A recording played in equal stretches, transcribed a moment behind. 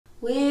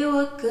We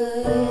were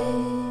good,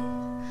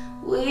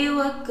 we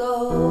were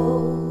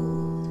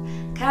gold,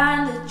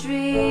 kind of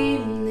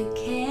dream that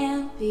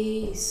can't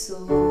be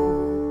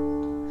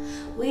sold.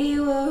 We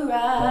were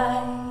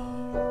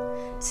right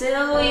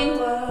till we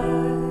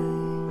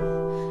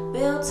were,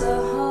 built a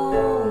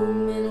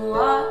home and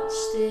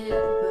watched it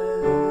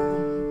burn.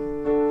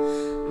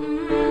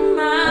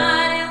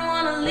 I didn't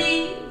want to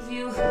leave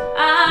you,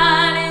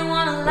 I didn't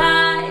want to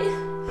lie.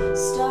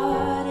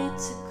 Started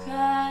to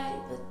cry,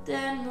 but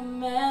then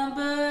remembered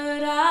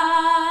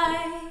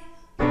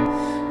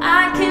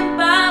I can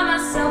buy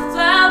myself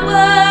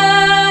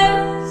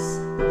flowers,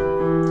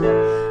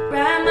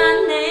 write my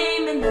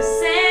name in the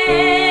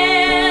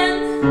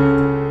sand,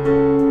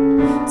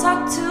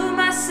 talk to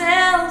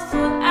myself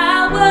for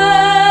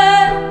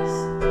hours,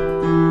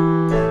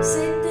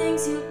 say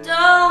things you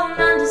don't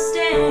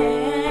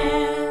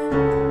understand.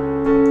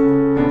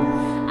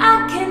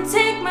 I can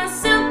take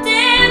myself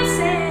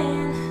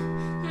dancing,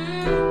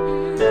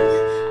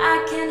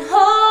 I can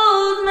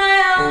hold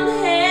my own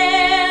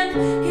hand.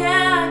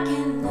 Yeah, I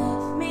can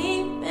love me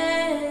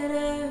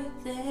better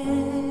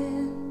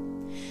than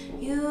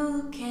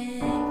you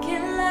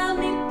can love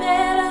me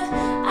better.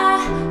 I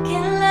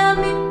can love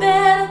me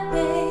better,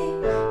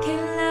 babe,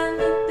 can love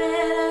me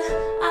better.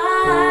 I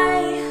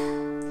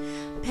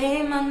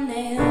paint my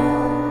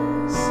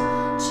nails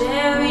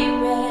cherry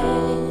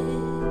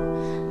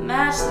red,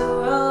 match the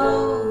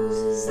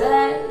roses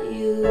that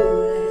you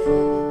left.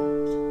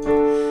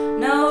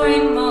 No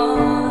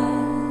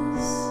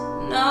remorse,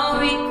 no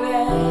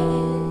regret,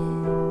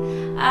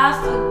 I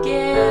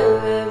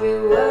forgive every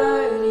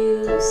word you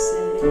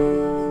said.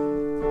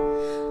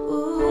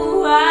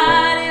 Ooh, I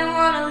didn't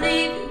want to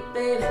leave you,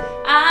 baby,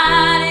 I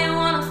didn't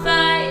want to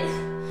fight.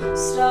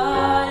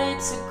 Started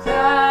to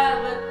cry,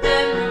 but then